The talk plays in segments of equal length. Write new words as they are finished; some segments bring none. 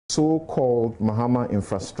so-called Mahama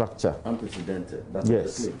infrastructure, unprecedented. That's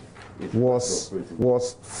yes,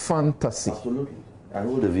 was fantasy. Absolutely. I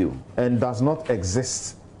hold the view. And does not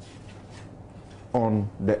exist on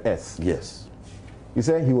the earth. Yes. You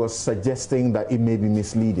said he was suggesting that it may be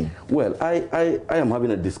misleading. Well, I am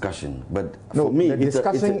having a discussion, but no, for me, the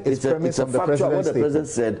discussion is premised on the factual. What the president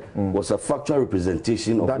said was a factual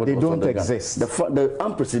representation of that what they was don't on the exist. The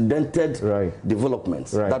unprecedented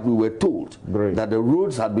developments that we were told that the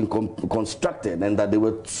roads had been constructed and that they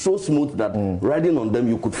were so smooth that riding on them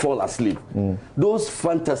you could fall asleep. Those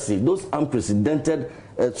fantasy, those unprecedented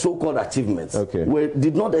so-called achievements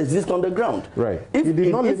did not exist on the ground. Right. He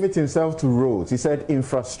did not limit himself to roads. He said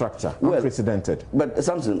infrastructure, unprecedented. But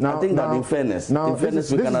Samson, I think that in fairness,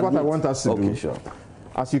 this is what I want us to do. Sure.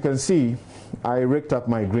 As you can see, I raked up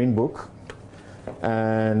my green book,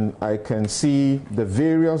 and I can see the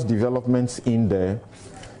various developments in there.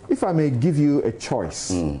 If I may give you a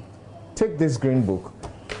choice, take this green book,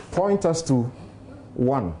 point us to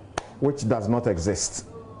one which does not exist,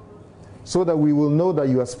 so that we will know that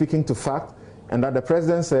you are speaking to fact and that the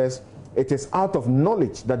president says it is out of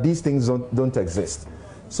knowledge that these things don't exist.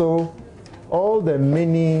 So all the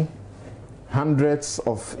many hundreds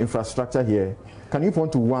of infrastructure here, can you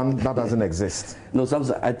point to one that doesn't exist? No,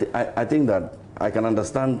 Samson, I think that I can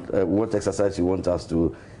understand what exercise you want us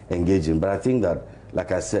to engage in, but I think that,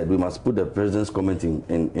 like I said, we must put the president's comment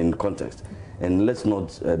in context, and let's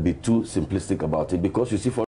not be too simplistic about it, because you see, for